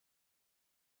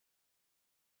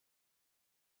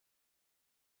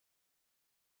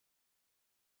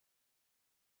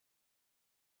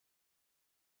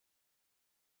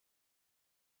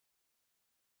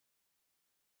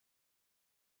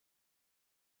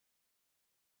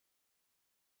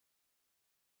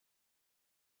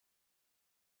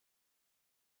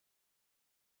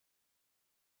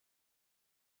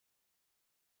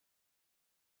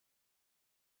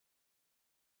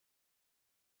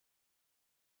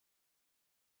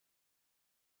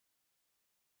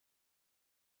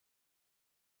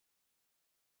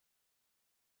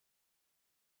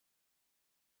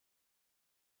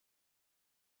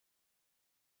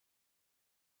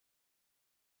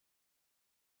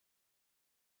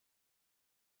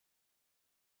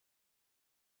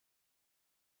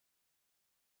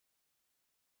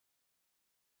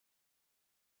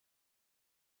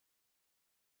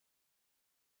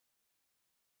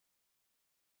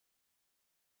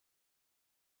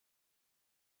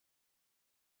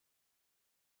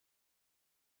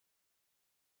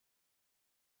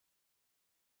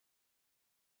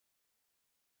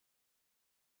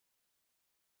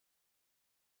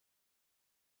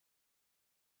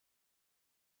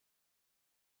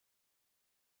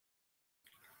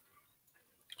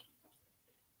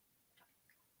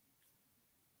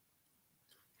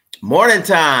Morning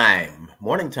time.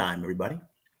 Morning time, everybody.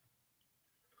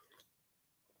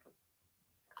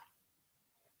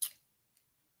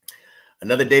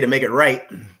 Another day to make it right.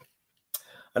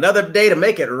 Another day to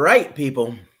make it right,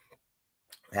 people.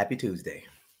 Happy Tuesday.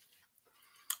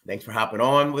 Thanks for hopping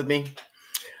on with me.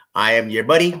 I am your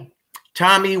buddy,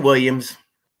 Tommy Williams.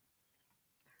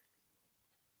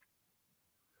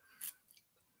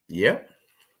 Yep.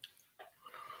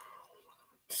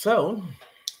 So,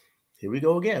 here we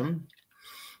go again.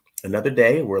 Another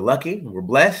day. We're lucky. We're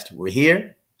blessed. We're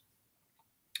here.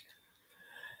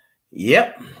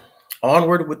 Yep.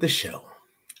 Onward with the show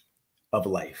of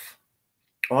life.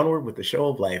 Onward with the show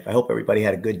of life. I hope everybody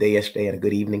had a good day yesterday and a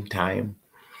good evening time.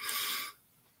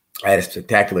 I had a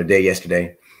spectacular day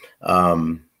yesterday.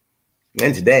 And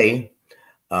today,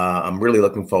 I'm really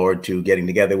looking forward to getting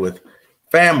together with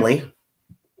family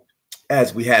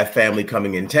as we have family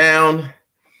coming in town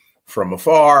from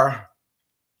afar,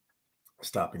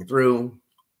 stopping through.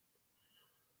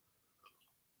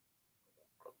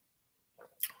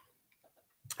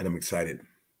 And I'm excited.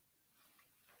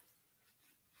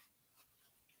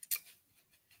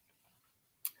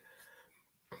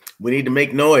 We need to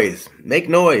make noise. Make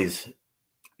noise,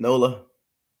 Nola.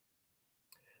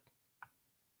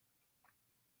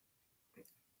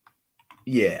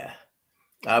 Yeah.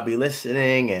 I'll be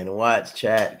listening and watch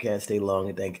chat. Can't stay long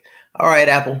and think. All right,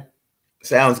 Apple.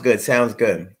 Sounds good. Sounds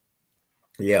good.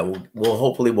 Yeah, we'll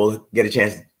hopefully get a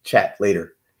chance to chat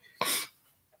later.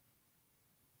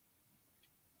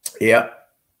 Yeah.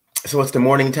 So it's the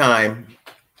morning time.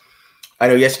 I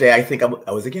know yesterday, I think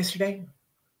was it yesterday?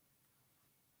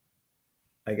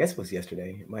 I guess it was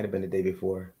yesterday. It might have been the day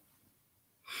before.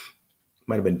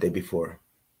 Might have been the day before.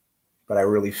 But I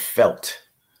really felt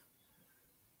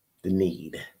the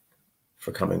need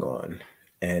for coming on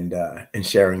and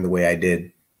sharing the way I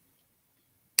did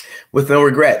with no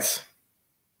regrets.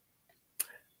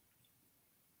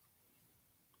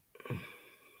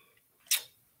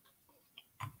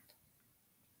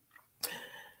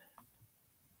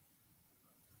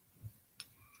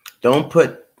 Don't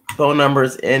put phone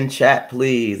numbers in chat,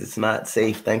 please. It's not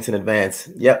safe. Thanks in advance.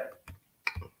 Yep.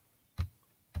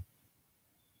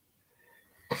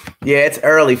 Yeah, it's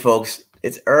early, folks.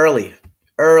 It's early.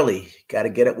 Early. Got to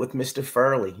get it with Mr.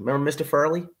 Furley. Remember Mr.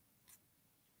 Furley?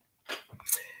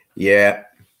 Yeah.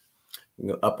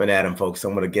 Up and at him, folks.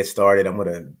 I'm going to get started. I'm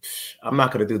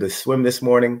not going to do the swim this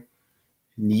morning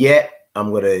yet. I'm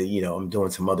going to, I'm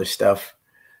doing some other stuff,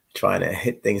 trying to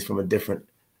hit things from a different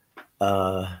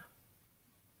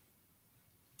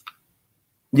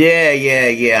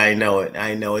Yeah. I know it.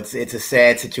 I know it's a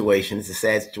sad situation. It's a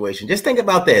sad situation. Just think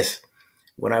about this.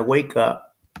 When I wake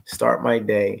up, start my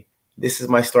day, this is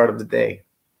my start of the day.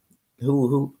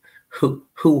 Who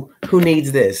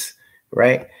needs this,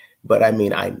 right? But I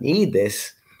mean, I need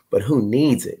this, but who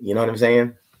needs it? You know what I'm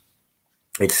saying?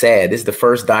 It's sad. This is the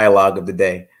first dialogue of the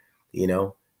day,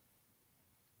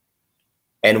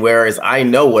 And whereas I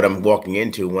know what I'm walking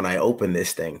into when I open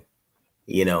this thing,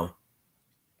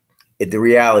 the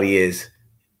reality is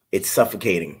it's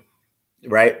suffocating,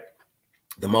 right?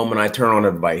 The moment I turn on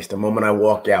a device, the moment I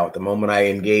walk out, the moment I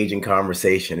engage in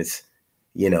conversation, it's,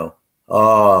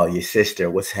 oh, your sister,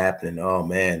 what's happening? Oh,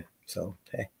 man. So,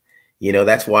 hey,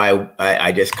 that's why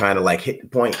I just kind of like hit the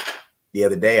point the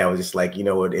other day. I was just like, you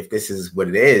know what, if this is what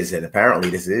it is, and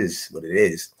apparently this is what it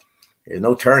is, there's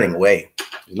no turning away.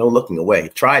 There's no looking away.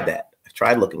 Tried that. I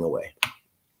tried looking away.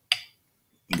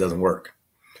 It doesn't work,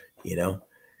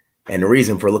 And the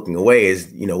reason for looking away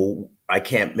is, I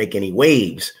can't make any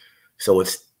waves. So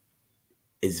it's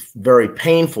very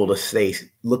painful to stay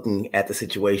looking at the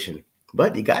situation,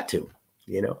 but you got to,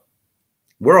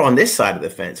 we're on this side of the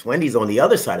fence. Wendy's on the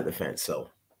other side of the fence.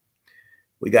 So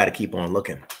we got to keep on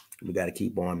looking. We got to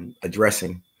keep on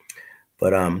addressing.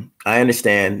 But I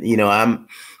understand,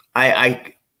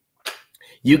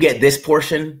 you get this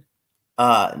portion,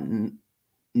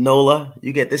 Nola,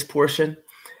 you get this portion,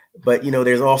 but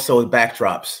there's also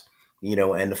backdrops,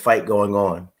 and the fight going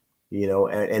on.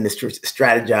 And the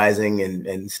strategizing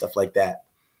and stuff like that.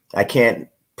 I can't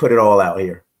put it all out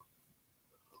here.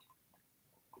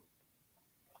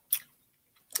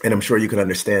 And I'm sure you can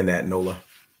understand that, Nola,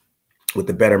 with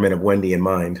the betterment of Wendy in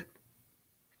mind,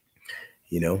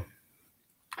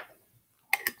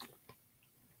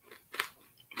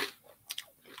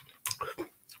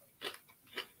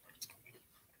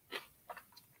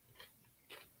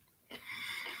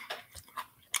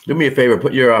 Do me a favor,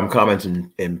 put your comments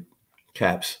in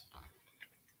caps.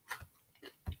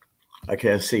 I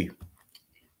can't see.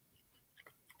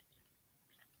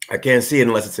 I can't see it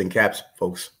unless it's in caps,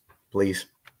 folks. Please.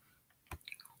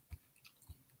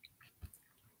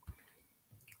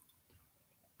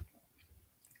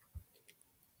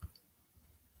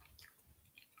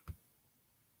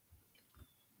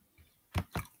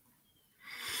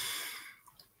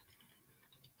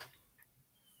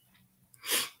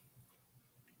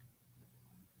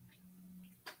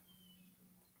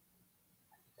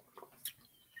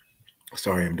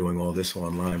 Sorry, I'm doing all this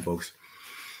online, folks.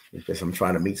 Because I'm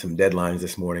trying to meet some deadlines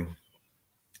this morning.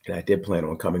 And I did plan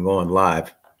on coming on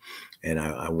live. And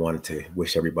I wanted to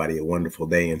wish everybody a wonderful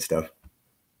day and stuff.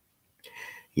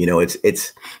 You know,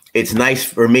 it's nice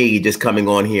for me just coming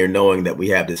on here knowing that we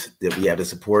have the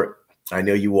support. I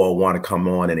know you all want to come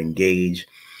on and engage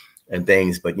and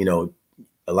things, but you know,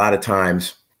 a lot of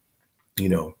times, you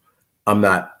know, I'm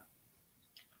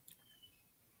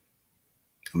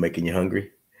making you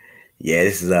hungry. Yeah,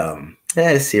 this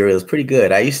cereal is pretty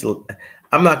good.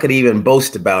 I'm not gonna even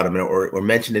boast about them or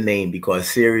mention the name because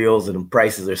cereals and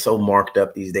prices are so marked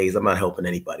up these days. I'm not helping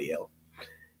anybody else.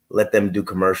 Let them do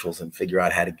commercials and figure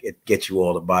out how to get you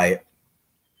all to buy it.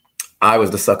 I was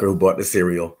the sucker who bought the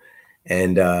cereal.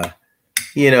 And,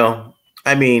 you know,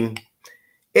 I mean,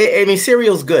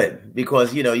 cereal's good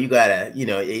because, you know, you gotta, you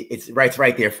know, it's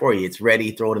right there for you. It's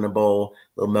ready, throw it in a bowl,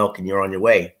 a little milk, and you're on your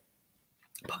way.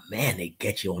 But man, they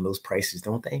get you on those prices,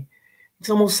 don't they? It's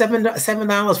almost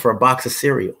 $7 for a box of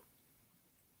cereal.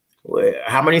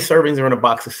 How many servings are in a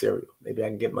box of cereal? Maybe I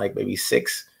can get like maybe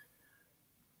 6,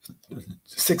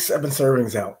 7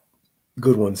 servings out.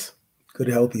 Good ones, good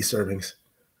healthy servings.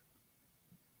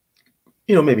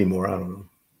 You know, maybe more. I don't know.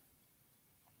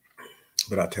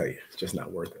 But I'll tell you, it's just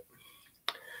not worth it.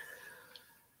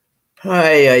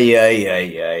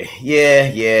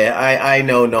 Yeah. I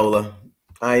know, Nola.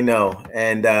 I know.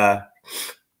 And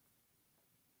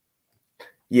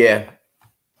yeah.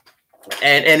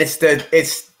 And it's the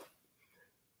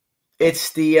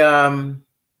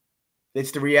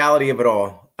reality of it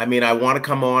all. I mean, I want to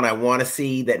come on. I want to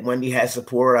see that Wendy has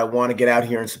support. I want to get out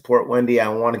here and support Wendy. I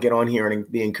want to get on here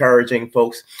and be encouraging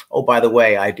folks. Oh, by the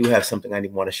way, I do have something I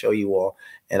want to show you all.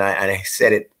 And I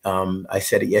said it. I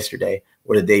said it yesterday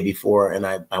or the day before, and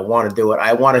I want to do it.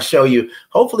 I want to show you.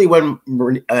 Hopefully, when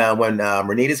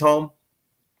Renita's home,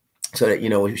 so that you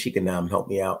know she can help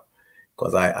me out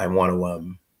because I want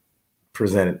to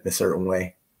present it in a certain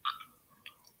way,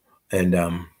 and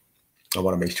I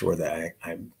want to make sure that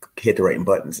I hit the right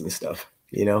buttons and stuff,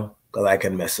 you know, because I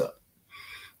can mess up.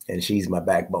 And she's my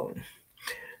backbone.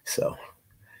 So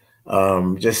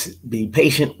just be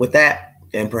patient with that.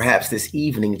 And perhaps this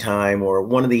evening time or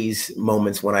one of these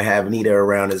moments when I have Nita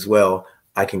around as well,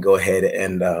 I can go ahead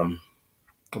and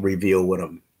reveal what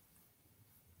I'm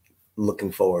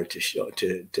looking forward to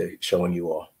showing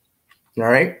you all. All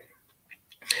right.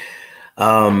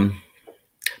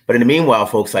 But in the meanwhile,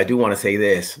 folks, I do want to say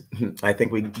this. I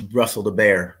think we rustled a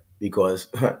bear because,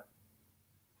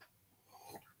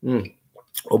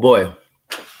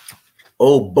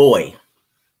 oh boy,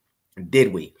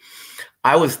 did we.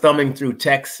 I was thumbing through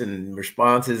texts and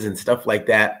responses and stuff like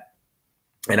that,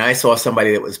 and I saw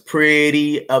somebody that was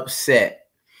pretty upset,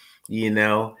 you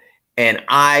know, and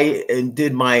I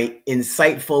did my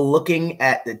insightful looking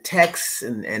at the texts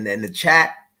and the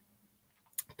chat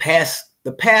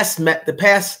the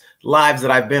past lives that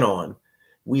I've been on.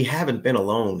 We haven't been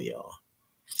alone, y'all.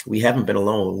 We haven't been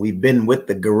alone. We've been with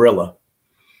the gorilla,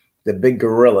 the big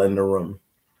gorilla in the room.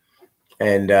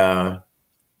 And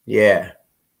yeah,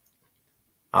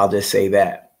 I'll just say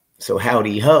that. So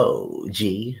howdy ho,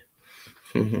 G.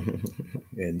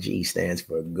 And G stands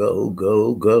for go,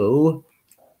 go, go.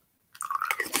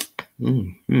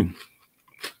 Mm-hmm.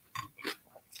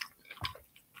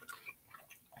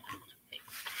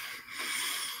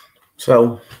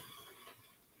 So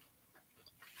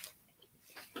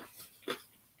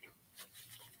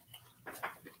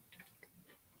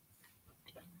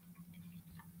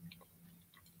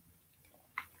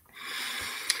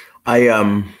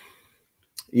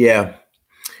yeah,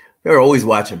 they're always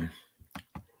watching.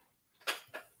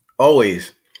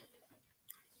 Always.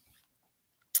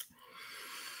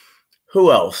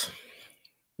 Who else?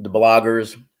 The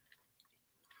bloggers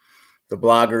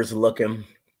looking.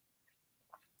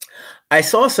 I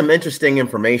saw some interesting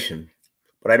information,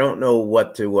 but I don't know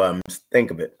what to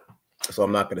think of it. So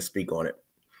I'm not going to speak on it.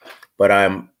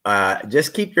 But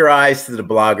just keep your eyes to the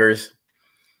bloggers.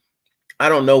 I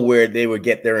don't know where they would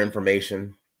get their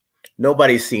information.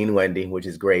 Nobody's seen Wendy, which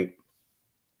is great.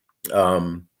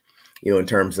 You know, in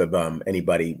terms of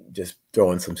anybody just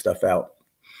throwing some stuff out.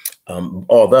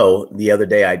 Although the other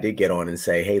day I did get on and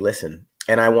say, hey, listen,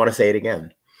 and I want to say it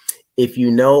again. If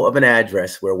you know of an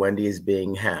address where Wendy is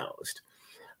being housed,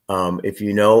 if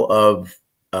you know of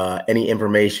any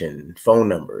information, phone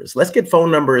numbers, let's get phone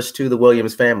numbers to the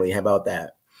Williams family. How about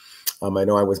that? I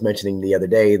know I was mentioning the other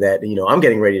day that, you know, I'm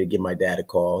getting ready to give my dad a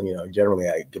call. You know, generally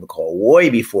I give a call way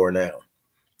before now.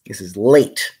 This is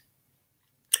late.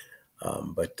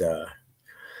 But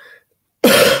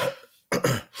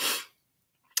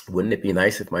wouldn't it be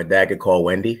nice if my dad could call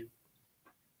Wendy?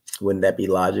 Wouldn't that be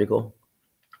logical?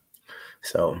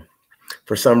 So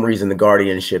for some reason, the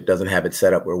guardianship doesn't have it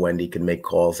set up where Wendy can make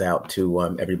calls out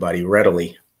to everybody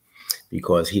readily,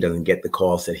 because he doesn't get the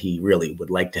calls that he really would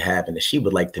like to have and that she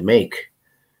would like to make.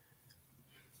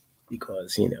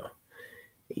 Because, you know,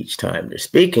 each time they're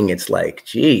speaking, it's like,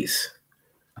 geez,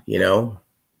 you know,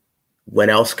 when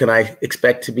else can I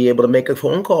expect to be able to make a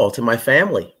phone call to my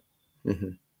family?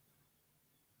 Mm-hmm.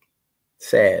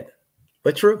 Sad,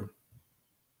 but true.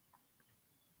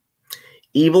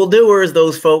 Evildoers,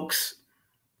 those folks,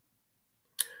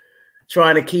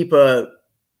 trying to keep a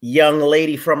young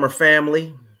lady from her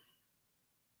family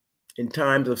in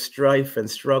times of strife and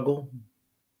struggle.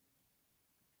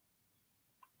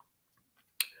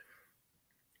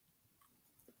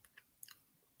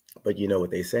 But you know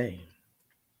what they say,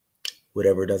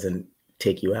 whatever doesn't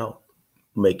take you out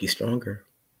will make you stronger.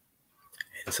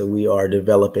 And so we are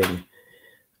developing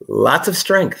lots of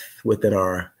strength within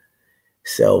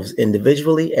ourselves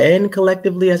individually and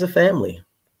collectively as a family.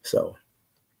 So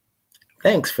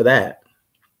thanks for that.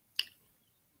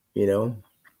 You know,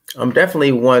 I'm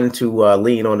definitely one to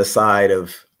lean on the side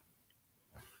of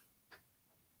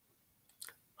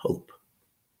hope.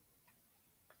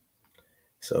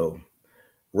 So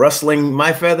rustling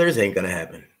my feathers ain't gonna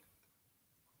happen.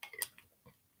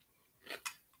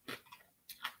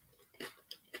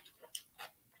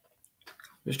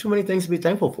 There's too many things to be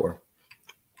thankful for.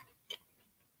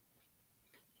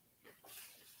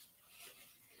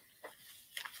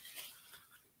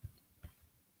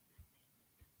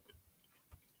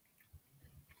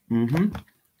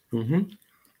 Mm-hmm. Mm-hmm.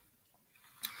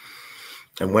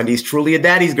 And Wendy's truly a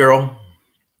daddy's girl.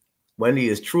 Wendy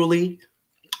is truly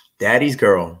daddy's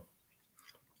girl.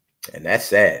 And that's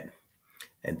sad.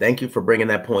 And thank you for bringing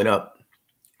that point up,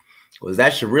 because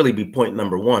that should really be point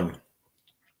number one.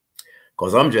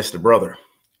 Because I'm just a brother.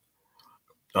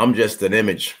 I'm just an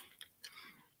image.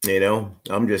 You know,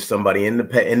 I'm just somebody in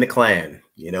the clan,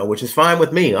 you know, which is fine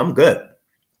with me. I'm good.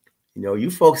 You know,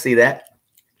 you folks see that.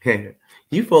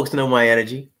 You folks know my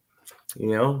energy, you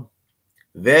know,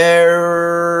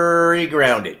 very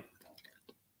grounded.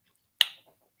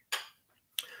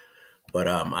 But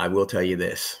I will tell you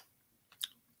this.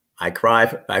 I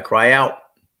cry out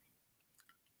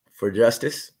for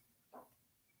justice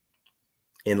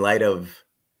in light of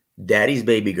daddy's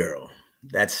baby girl.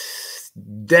 That's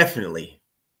definitely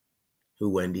who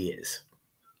Wendy is.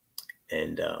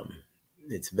 And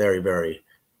it's very, very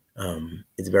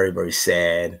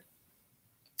sad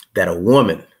that a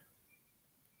woman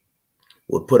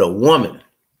would put a woman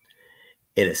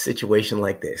in a situation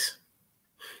like this.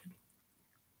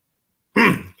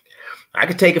 I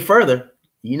could take it further.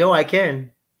 You know I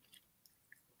can.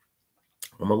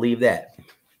 I'm going to leave that.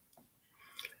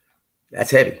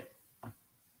 That's heavy.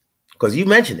 Because you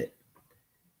mentioned it.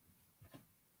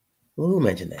 Who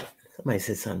mentioned that? Somebody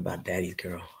said something about daddy's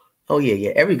girl. Oh,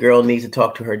 yeah. Every girl needs to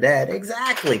talk to her dad.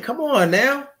 Exactly. Come on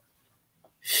now.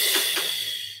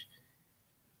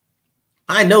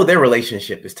 I know their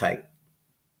relationship is tight,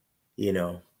 you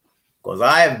know, because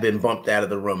I have been bumped out of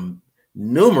the room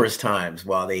numerous times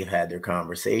while they've had their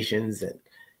conversations, and,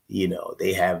 you know,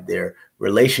 they have their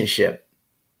relationship.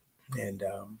 And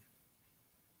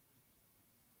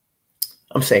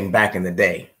I'm saying back in the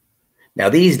day. Now,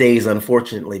 these days,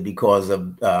 unfortunately, because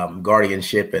of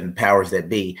guardianship and powers that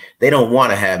be, they don't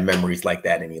want to have memories like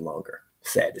that any longer.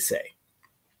 Sad to say.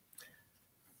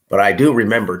 But I do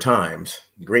remember times,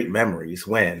 great memories,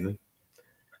 when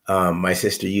my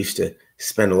sister used to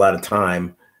spend a lot of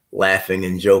time laughing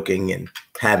and joking and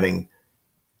having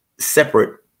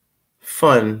separate,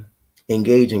 fun,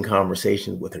 engaging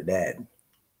conversations with her dad.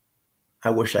 I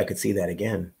wish I could see that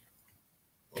again.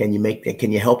 Can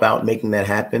you help out making that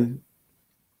happen?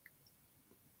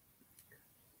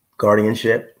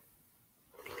 Guardianship.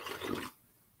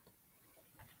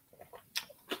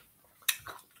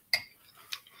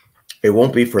 It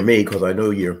won't be for me, because I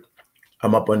know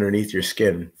I'm up underneath your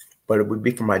skin, but it would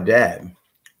be for my dad.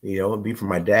 You know, it'd be for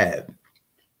my dad.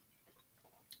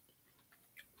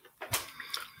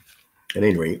 At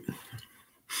any rate.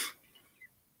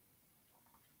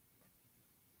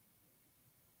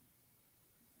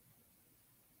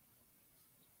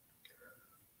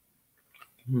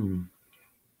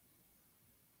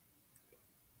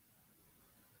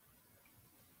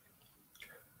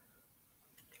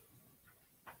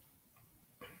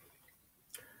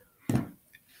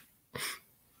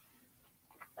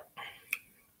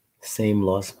 Same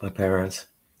loss my parents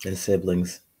and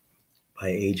siblings by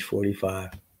age 45.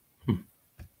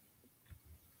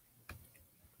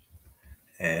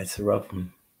 It's a rough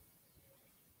one.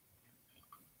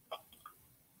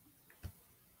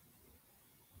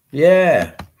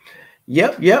 Yeah.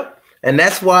 Yep. And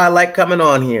that's why I like coming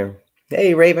on here.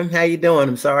 Hey, Raven, how you doing?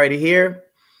 I'm sorry to hear.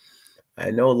 I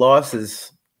know loss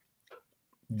is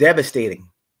devastating.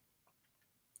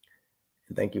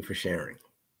 And thank you for sharing.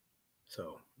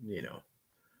 So, you know,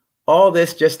 all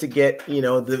this just to get, you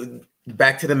know,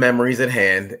 back to the memories at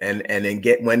hand and then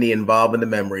get Wendy involved in the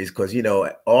memories. Because, you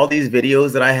know, all these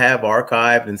videos that I have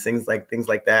archived and things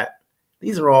like that,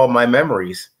 these are all my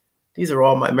memories. These are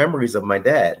all my memories of my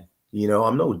dad. You know,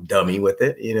 I'm no dummy with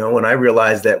it. You know, when I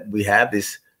realized that we have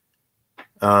this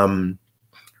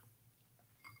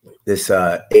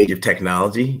age of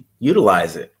technology,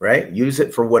 utilize it, right? Use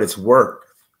it for what it's worth.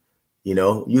 You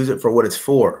know, use it for what it's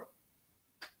for.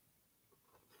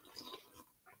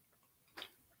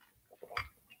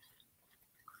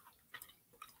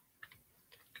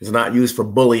 It's not used for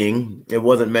bullying. It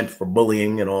wasn't meant for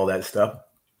bullying and all that stuff.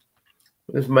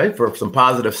 It's meant for some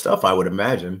positive stuff, I would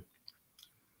imagine.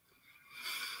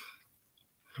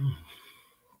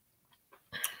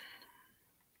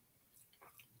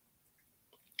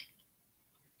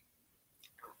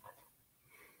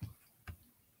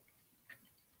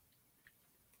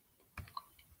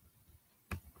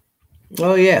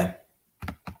 Oh, yeah.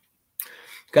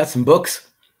 Got some books.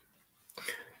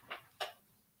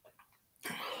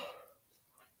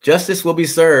 Justice will be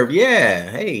served.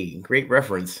 Yeah. Hey, great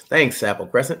reference. Thanks, Apple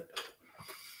Crescent.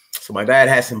 So my dad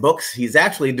has some books. He's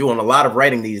actually doing a lot of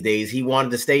writing these days. He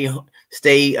wanted to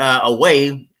stay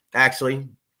away, actually,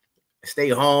 stay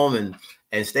home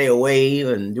and stay away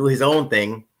and do his own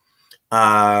thing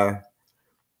for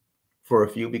a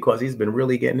few, because he's been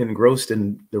really getting engrossed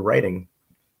in the writing.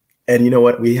 And you know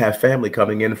what? We have family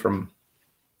coming in from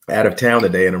out of town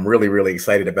today, and I'm really, really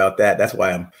excited about that. That's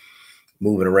why I'm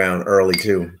moving around early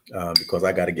too, because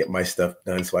I got to get my stuff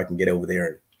done so I can get over there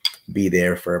and be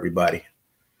there for everybody.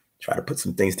 Try to put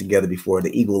some things together before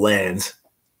the eagle lands.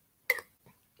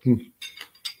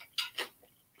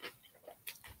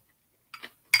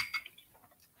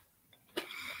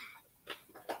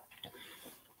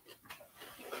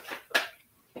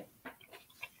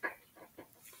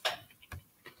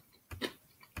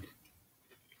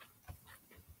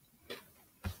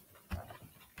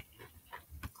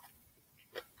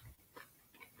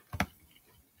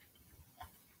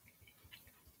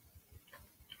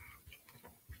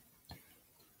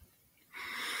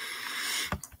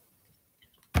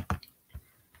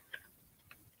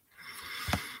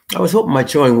 I was hoping my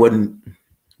chewing wouldn't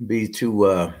be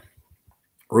too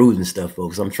rude and stuff,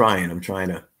 folks. I'm trying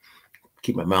to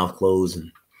keep my mouth closed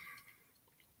and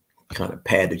kind of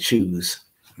pad the chews,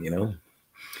 you know.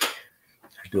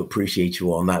 I do appreciate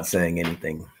you all not saying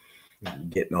anything,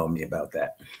 getting on me about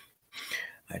that.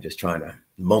 I'm just trying to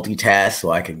multitask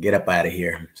so I can get up out of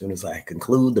here as soon as I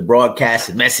conclude the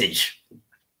broadcast message.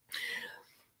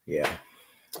 Yeah.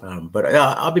 But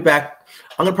I'll be back.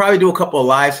 I'm going to probably do a couple of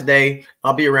lives today.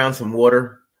 I'll be around some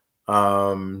water. Maybe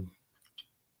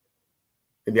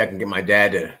I can get my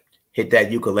dad to hit that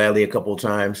ukulele a couple of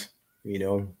times. You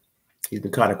know, he's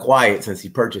been kind of quiet since he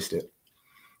purchased it.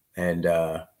 And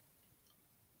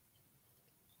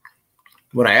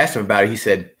when I asked him about it, he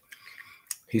said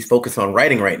he's focused on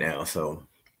writing right now. So,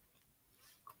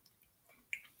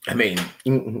 I mean,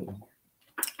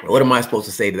 what am I supposed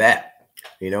to say to that?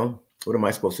 You know? What am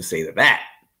I supposed to say to that?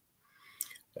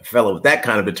 A fellow with that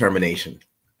kind of determination.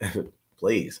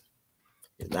 Please.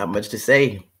 There's not much to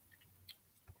say.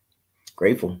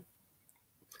 Grateful.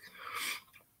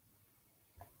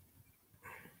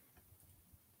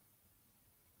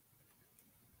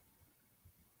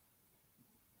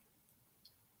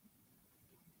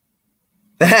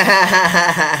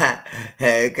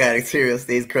 Hey, kind of cereal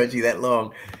stays crunchy that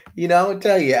long. You know, I'll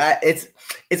tell you,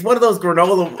 it's one of those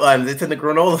granola ones. It's in the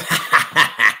granola.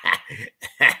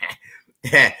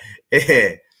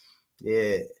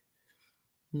 Yeah.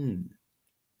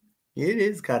 It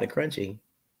is kind of crunchy.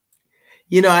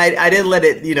 You know, I didn't let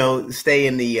it, you know, stay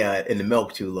in the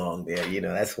milk too long there. You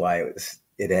know, that's why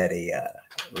it had a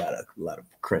lot of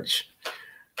crunch.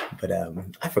 But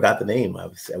I forgot the name. I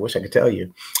wish I could tell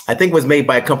you. I think it was made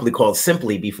by a company called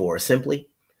Simply before. Simply.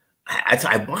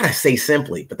 I want to say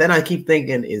Simply, but then I keep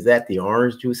thinking, is that the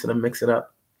orange juice that I'm mixing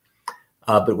up?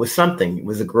 But it was something. It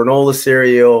was a granola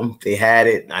cereal. They had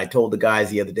it. I told the guys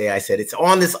the other day, I said, it's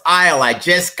on this aisle. I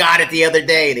just got it the other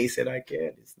day. They said, I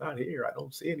can't. It's not here. I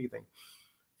don't see anything.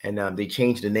 And they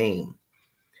changed the name.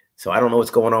 So I don't know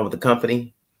what's going on with the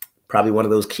company. Probably one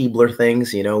of those Keebler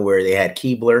things, you know, where they had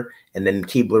Keebler and then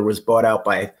Keebler was bought out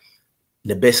by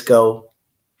Nabisco.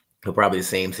 So probably the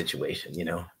same situation, you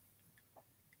know.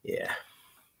 Yeah.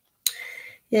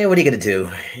 Yeah, what are you going to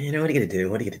do? You know, what are you going to do?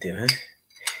 What are you going to do, huh?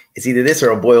 It's either this or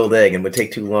a boiled egg, and it would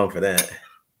take too long for that.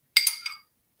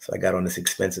 So I got on this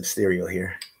expensive cereal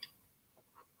here.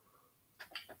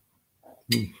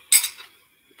 Mm.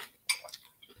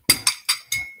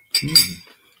 Mm.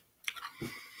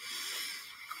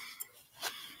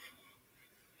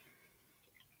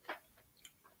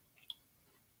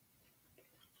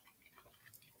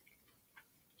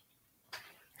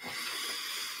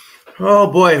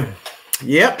 Oh boy.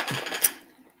 Yep.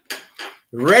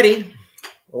 Ready,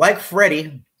 like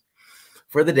Freddie,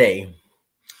 for the day.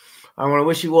 I want to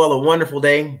wish you all a wonderful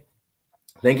day.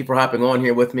 Thank you for hopping on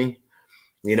here with me.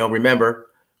 You know, remember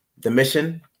the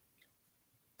mission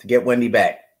to get Wendy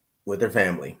back with her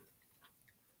family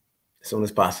as soon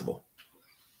as possible.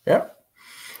 Yep.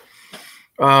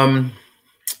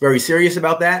 Very serious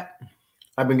about that.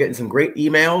 I've been getting some great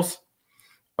emails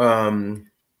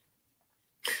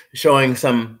showing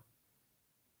some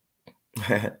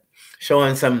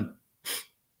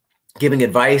giving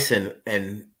advice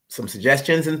and some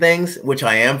suggestions and things, which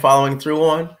I am following through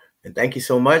on. And thank you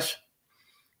so much.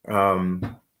 I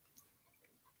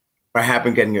have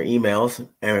been getting your emails,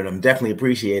 and I'm definitely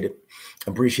appreciative.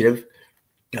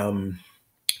 I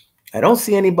don't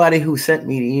see anybody who sent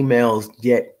me the emails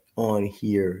yet on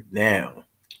here now.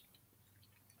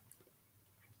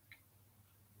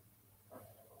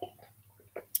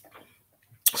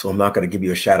 So I'm not going to give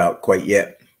you a shout out quite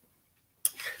yet,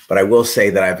 but I will say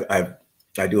that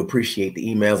I do appreciate the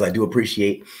emails. I do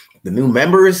appreciate the new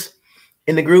members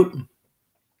in the group,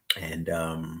 and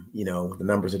you know, the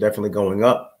numbers are definitely going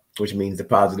up, which means the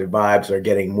positive vibes are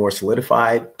getting more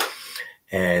solidified,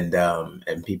 and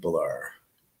people are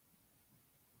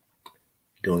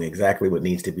doing exactly what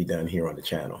needs to be done here on the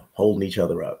channel, holding each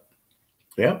other up.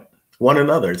 Yeah, one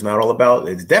another. It's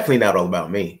definitely not all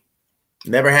about me.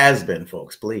 Never has been,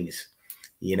 folks, please.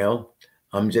 You know,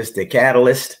 I'm just a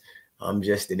catalyst. I'm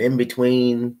just an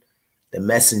in-between, the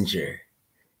messenger,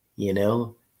 you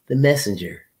know, the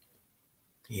messenger.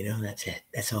 You know, that's it.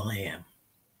 That's all I am.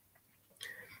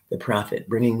 The prophet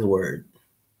bringing the word.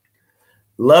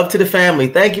 Love to the family.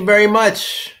 Thank you very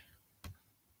much.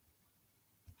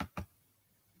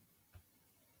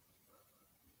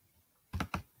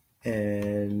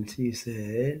 And she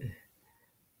said,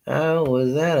 I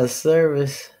was at a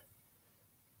service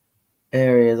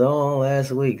areas all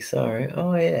last week. Sorry.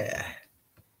 Oh, yeah.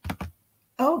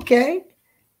 Okay.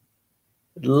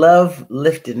 Love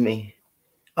lifted me.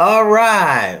 All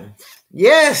right.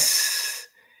 Yes.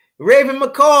 Raven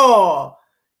McCall.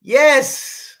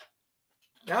 Yes.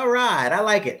 All right. I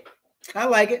like it. I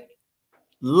like it.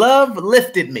 Love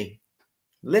lifted me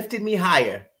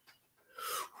higher.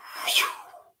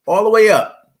 All the way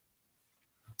up.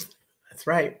 That's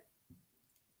right.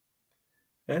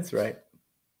 That's right.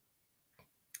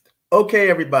 Okay,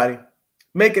 everybody.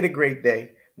 Make it a great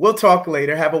day. We'll talk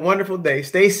later. Have a wonderful day.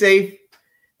 Stay safe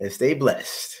and stay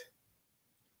blessed.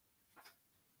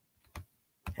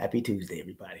 Happy Tuesday,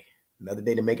 everybody. Another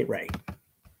day to make it right.